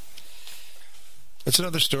 Huh. It's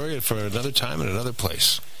another story for another time and another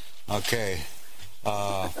place. Okay.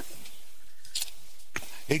 I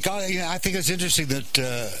think it's interesting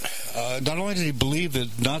that not only did he believe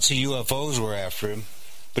that Nazi UFOs were after him,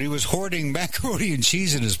 but he was hoarding macaroni and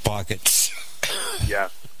cheese in his pockets. Yeah.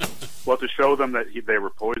 Well, to show them that they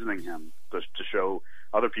were poisoning him, to show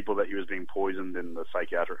other people that he was being poisoned in the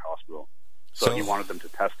psychiatric hospital. So he wanted them to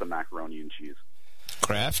test the macaroni and cheese.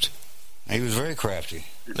 Craft? He was very crafty.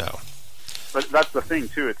 No. But that's the thing,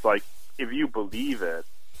 too. It's like, if you believe it,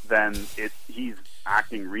 then he's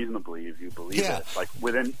acting reasonably if you believe it. Like,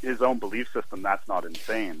 within his own belief system, that's not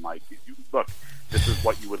insane. Like, look, this is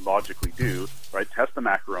what you would logically do, right? Test the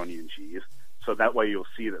macaroni and cheese, so that way you'll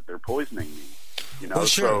see that they're poisoning me. You know, well,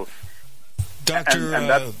 sure. So, Dr.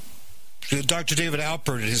 David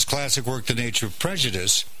Alpert, in his classic work, The Nature of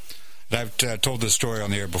Prejudice, and I've told this story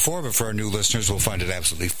on the air before, but for our new listeners, we'll find it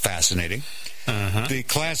absolutely fascinating. The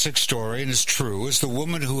classic story, and it's true, is the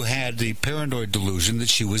woman who had the paranoid delusion that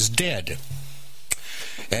she was dead.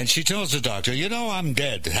 And she tells the doctor, I'm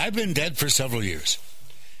dead. I've been dead for several years.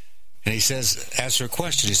 And he asks her a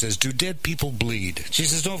question. He says, do dead people bleed? She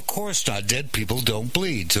says, no, of course not. Dead people don't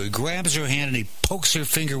bleed. So he grabs her hand and he pokes her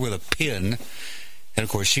finger with a pin. And, of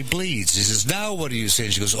course, she bleeds. He says, now what do you say?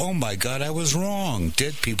 And she goes, oh, my God, I was wrong.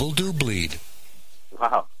 Dead people do bleed.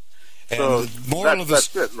 Wow. And so the moral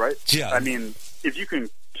that's it, right? Yeah. I mean, if you can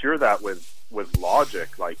cure that with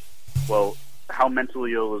logic, like, well, how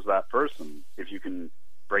mentally ill is that person? If you can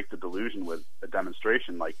break the delusion with a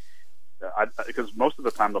demonstration, like, because most of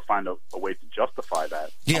the time they'll find a way to justify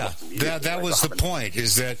that. Yeah, that was the point,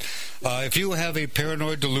 is that if you have a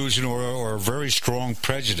paranoid delusion or a very strong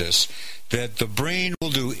prejudice, that the brain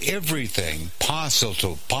will do everything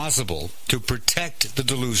possible to protect the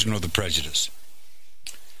delusion or the prejudice.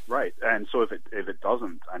 Right, and so if it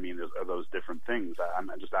doesn't, I mean, are those different things?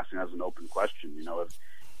 I'm just asking as an open question.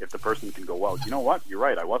 If the person can go, well, you know what, you're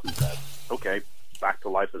right, I wasn't dead. Okay, back to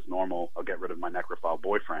life as normal. I'll get rid of my necrophile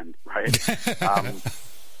boyfriend, right?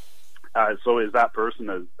 So is that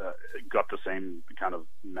person got the same kind of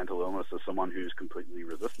mental illness as someone who's completely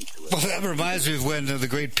resistant to it? Well, that reminds me of when the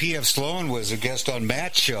great P.F. Sloan was a guest on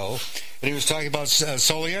Matt's show, and he was talking about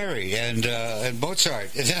Salieri and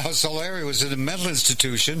Mozart, and how Salieri was in a mental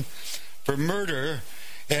institution for murder,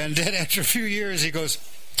 and then after a few years he goes,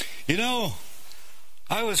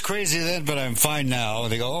 I was crazy then, but I'm fine now.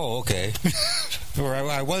 And they go, oh, okay. Or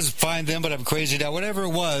I was fine then, but I'm crazy now. Whatever it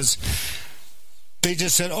was, they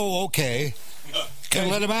just said, oh, okay,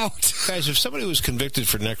 and let him out. Guys, if somebody was convicted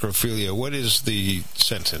for necrophilia, what is the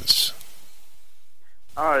sentence?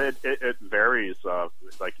 It varies,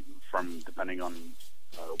 like from depending on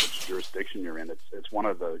which jurisdiction you're in. It's one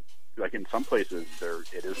of the, like in some places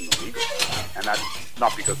it isn't illegal, and that's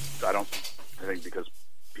not because I think because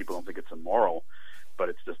people don't think it's immoral. But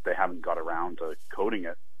it's just they haven't got around to coding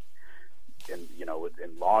it in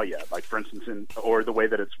law yet. Like, for instance, or the way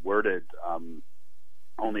that it's worded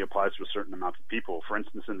only applies to a certain amount of people. For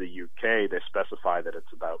instance, in the UK, they specify that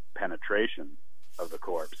it's about penetration of the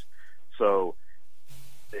corpse. So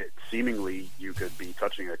seemingly you could be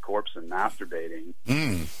touching a corpse and masturbating,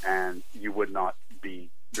 and you would not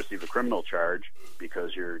receive a criminal charge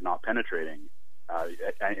because you're not penetrating.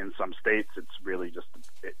 In some states, it's really just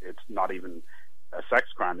it's not even a sex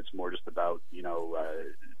crime. It's more just about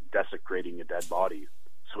desecrating a dead body.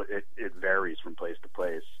 So it varies from place to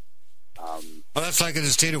place. Well, that's like in the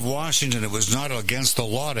state of Washington. It was not against the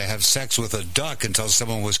law to have sex with a duck until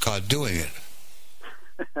someone was caught doing it.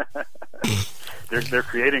 They're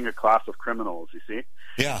creating a class of criminals. You see?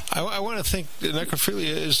 Yeah, I want to think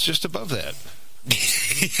necrophilia is just above that.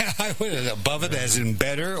 Yeah, I would above it as in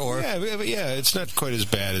better, or yeah, it's not quite as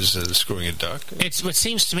bad as screwing a duck. It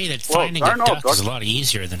seems to me that finding a duck is a lot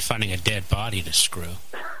easier than finding a dead body to screw.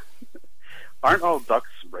 Aren't all ducks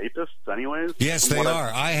rapists, anyways? Yes, they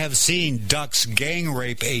are. I have seen ducks gang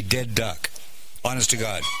rape a dead duck. Honest to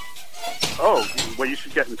God. Oh, well, you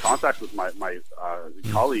should get in contact with my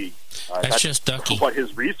colleague. That's just ducky. What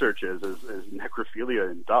his research is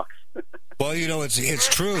necrophilia in ducks. Well, you know, it's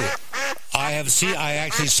true. I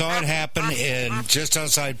actually saw it happen in just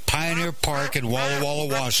outside Pioneer Park in Walla Walla,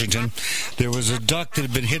 Washington. There was a duck that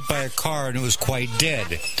had been hit by a car and it was quite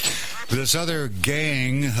dead. This other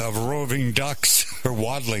gang of roving ducks, or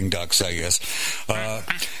waddling ducks, I guess,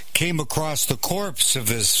 came across the corpse of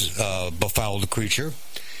this befouled creature,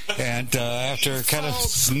 and after kind of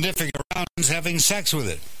sniffing around, was having sex with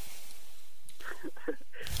it.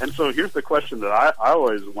 And so here's the question that I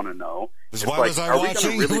always want to know. Why was I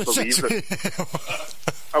watching?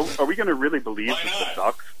 Are we going to really believe that the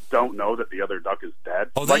ducks don't know that the other duck is dead?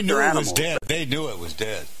 Oh, they knew it was dead. They knew it was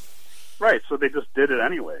dead. Right, so they just did it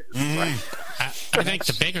anyways. Right? I think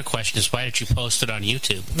the bigger question is, why did you post it on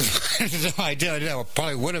YouTube? No, I did. I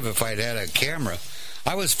probably would have if I'd had a camera.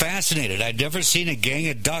 I was fascinated. I'd never seen a gang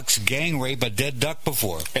of ducks gang rape a dead duck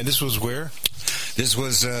before. And this was where? This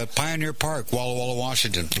was Pioneer Park, Walla Walla,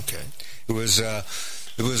 Washington. Okay. It was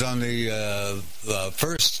on the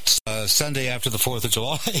first Sunday after the 4th of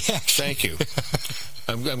July. Thank you.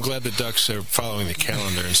 I'm glad the ducks are following the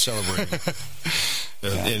calendar and celebrating.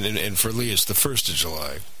 And for Lee, it's the 1st of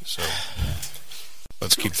July. So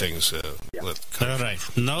let's keep things. All right.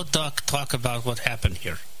 No duck talk about what happened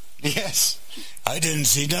here. Yes. I didn't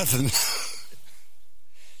see nothing.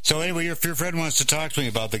 So anyway, if your friend wants to talk to me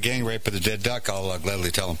about the gang rape of the dead duck, I'll gladly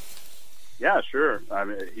tell him. Yeah, sure. I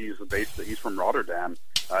mean, he's from Rotterdam.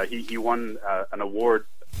 He won an award.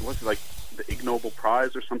 What's it, like the Ig Nobel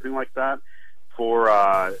Prize or something like that?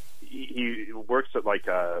 For he works at like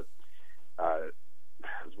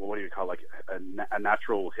what do you call, like a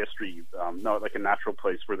natural history? No, like a natural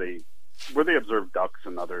place where they observe ducks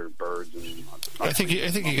and other birds. And I think you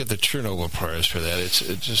get the Chernobyl Prize for that. It's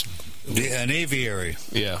just an aviary.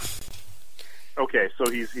 Yeah. Okay, so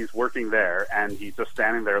he's working there, and he's just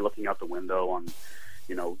standing there looking out the window on,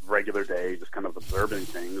 regular day, just kind of observing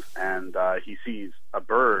things, and he sees a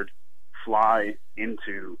bird fly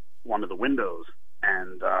into one of the windows,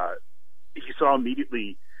 and he saw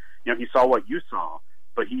immediately, he saw what you saw,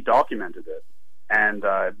 but he documented it and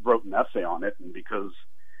wrote an essay on it, and because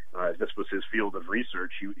this was his field of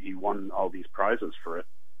research, he won all these prizes for it.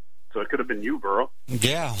 So it could have been you, Burrow.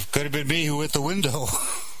 Yeah, could have been me who hit the window.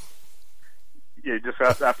 You just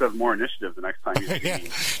have to have more initiative the next time you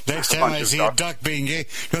see Next time I see a duck being gay.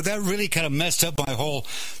 That really kind of messed up my whole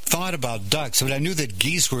thought about ducks. I mean, I knew that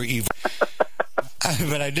geese were evil.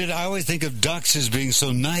 But I always think of ducks as being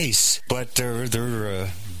so nice, but they're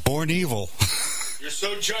born evil. You're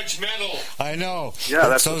so judgmental. I know. Yeah,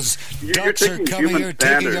 that's those ducks are coming here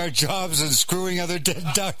taking our jobs and screwing other dead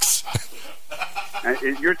ducks.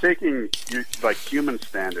 And you're taking like human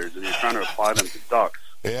standards and you're trying to apply them to ducks.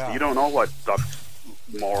 Yeah. You don't know what ducks'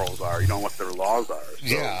 morals are. You don't know what their laws are. So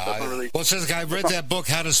yeah. Well, since I read that book,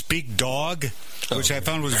 How to Speak Dog, which I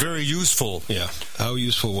found was very useful. Yeah. How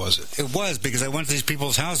useful was it? It was, because I went to these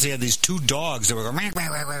people's house. They had these two dogs that were going...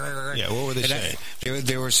 Yeah, what were they saying?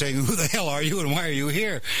 They were saying, who the hell are you and why are you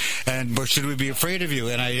here? And should we be afraid of you?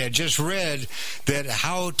 And I had just read that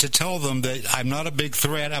how to tell them that I'm not a big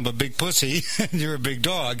threat, I'm a big pussy, and you're a big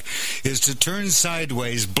dog, is to turn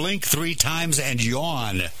sideways, blink 3 times, and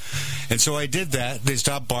yawn. And so I did that. They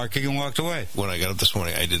stopped barking and walked away. When I got up this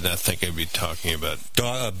morning, I did not think I'd be talking about...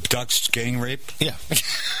 ducks gang rape? Yeah.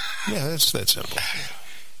 Yeah, that's that simple.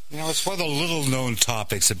 It's one of the little-known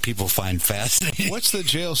topics that people find fascinating. What's the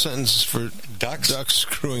jail sentence for ducks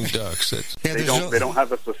screwing ducks? They don't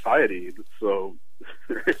have a society, so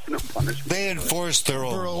there is no punishment. They enforce their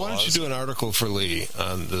own laws. Why don't you do an article for Lee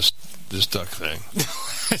on this duck thing?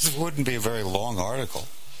 This wouldn't be a very long article.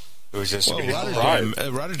 It was just a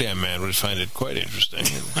Rotterdam man would find it quite interesting.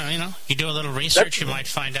 Well, you do a little research, you might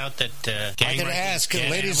find out that I can ask,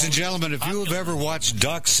 ladies and gentlemen, if you have ever watched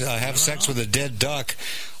ducks have sex with a dead duck,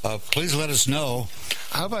 please let us know.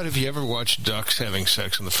 How about if you ever watched ducks having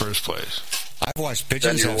sex in the first place? I've watched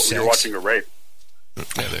pigeons have sex. You're watching a rape.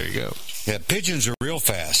 Yeah, there you go. Yeah, pigeons are real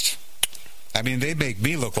fast. I mean, they make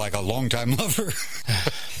me look like a long-time lover.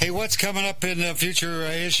 Hey, what's coming up in future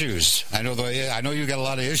issues? I know you got a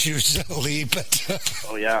lot of issues, Lee, but...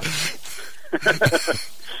 Oh, yeah.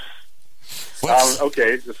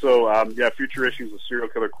 Okay, so, future issues of Serial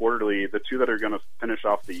Killer Quarterly, the 2 that are going to finish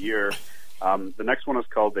off the year. The next one is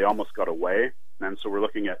called They Almost Got Away. And so we're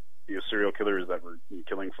looking at serial killers that were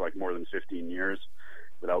killing for like more than 15 years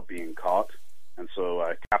without being caught. And so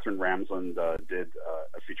Catherine Ramsland did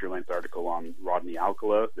a feature-length article on Rodney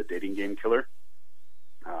Alcala, the dating game killer.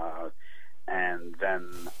 And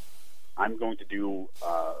then I'm going to do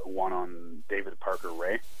one on David Parker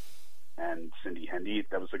Ray and Cindy Hendy.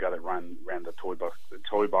 That was the guy that ran the toy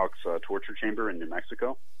box torture chamber in New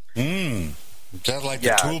Mexico. Is that like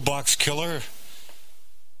the Toolbox Killer?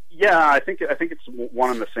 Yeah, I think it's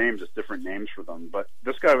one and the same, just different names for them. But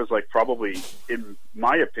this guy was like probably, in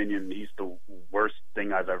my opinion, he's the worst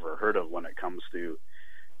thing I've ever heard of when it comes to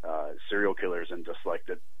serial killers and just like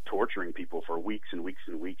the torturing people for weeks and weeks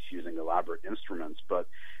and weeks using elaborate instruments. But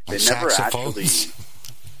they never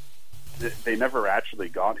actually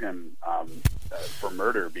got him for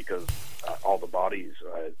murder because all the bodies,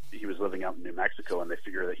 he was living out in New Mexico, and they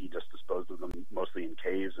figure that he just disposed of them mostly in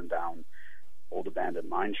caves and down old abandoned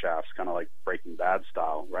mine shafts, kind of like Breaking Bad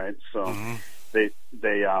style, right? So they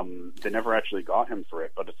never actually got him for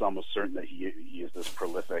it, but it's almost certain that he is this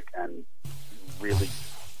prolific and really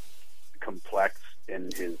complex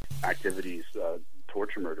in his activities,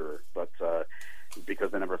 torture murderer. But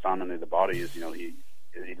because they never found any of the bodies, he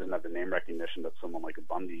doesn't have the name recognition that someone like a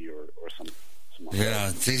Bundy or someone. Yeah,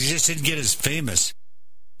 he just didn't get as famous.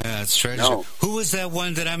 That's tragic. No. Who was that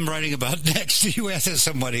one that I'm writing about next? You asked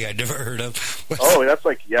somebody I'd never heard of. That's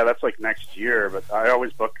like next year. But I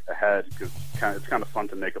always book ahead because it's kind of fun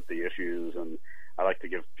to make up the issues, and I like to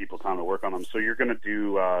give people time to work on them. So you're going to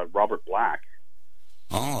do Robert Black.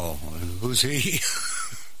 Oh, who's he?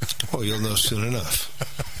 Well, you'll know soon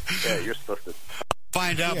enough. Yeah, you're supposed to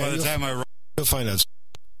find out by the time I write. You'll find out.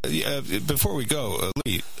 Before we go,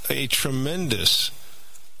 Lee, a tremendous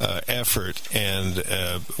effort, and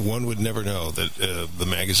one would never know that the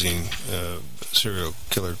magazine Serial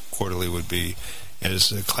Killer Quarterly would be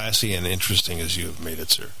as classy and interesting as you have made it,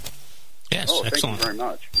 sir. Yes, Thank excellent. you very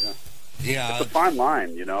much. Yeah, it's a fine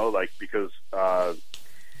line, because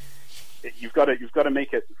you've got to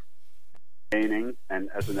make it entertaining, and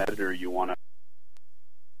as an editor, you want to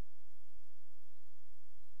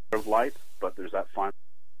of light, but there's that fine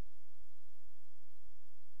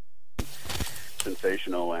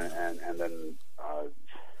sensational and then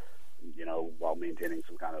while maintaining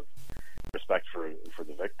some kind of respect for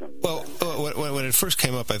the victim. Well, when it first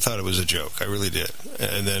came up, I thought it was a joke. I really did,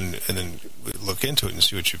 and then look into it and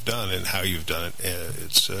see what you've done and how you've done it.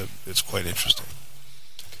 It's quite interesting.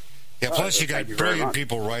 Yeah. Plus, you got brilliant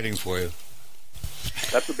people writing for you.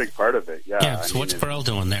 That's a big part of it. Yeah. So what's Pearl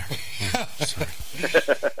doing there?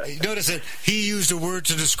 Notice that he used a word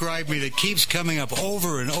to describe me that keeps coming up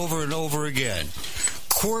over and over and over again.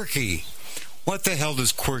 Quirky. What the hell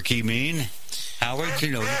does quirky mean? Howard,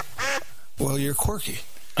 Well, you're quirky.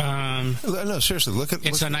 No, seriously, look at...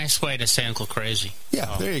 It's a nice way to say Uncle Crazy.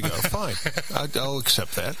 Yeah, there you go. Fine. I'll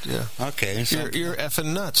accept that, yeah. Okay. You're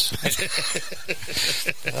effing nuts.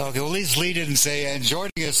 Okay, well, at least Lee didn't say, and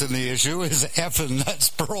joining us in the issue is effing nuts,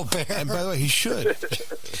 Pearl Bear. And by the way, he should.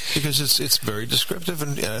 Because it's very descriptive,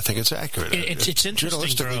 and I think it's accurate. It's interesting,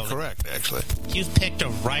 journalistically correct, actually. You've picked a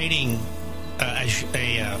writing,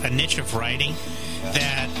 a niche of writing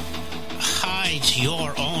that hides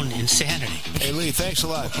your own insanity. Hey, Lee, thanks a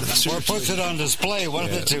lot. Or puts it on display, one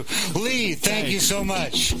of the two. Lee, thank you so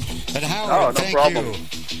much. And Howard, thank you.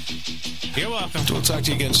 You're welcome. We'll talk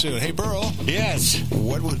to you again soon. Hey, Burl. Yes.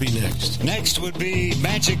 What would be next? Next would be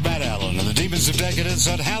Magic Matt Allen and the Demons of Decadence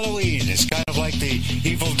on Halloween. It's kind of like the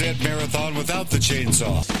Evil Dead Marathon without the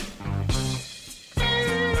chainsaw.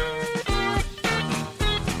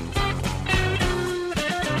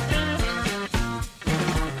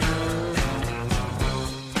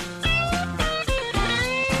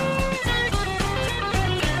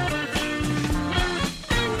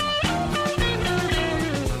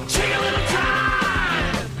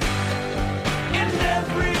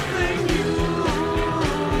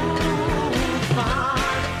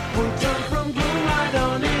 Will turn from gloom right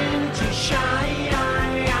on into shine.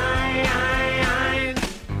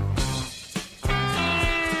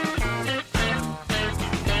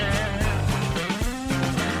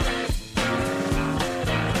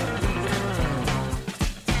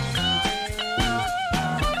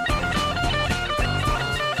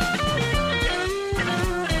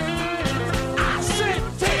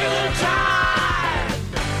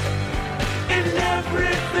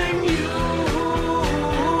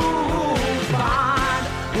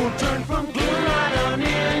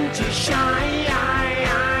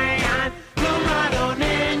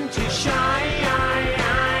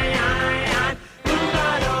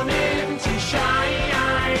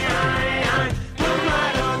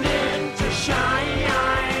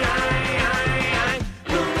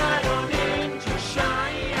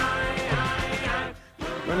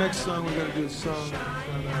 song we're going to do a song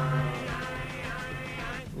on our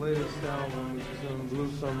latest album, which is on Blue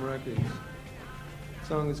Thumb Records. The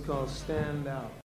song is called Stand Out.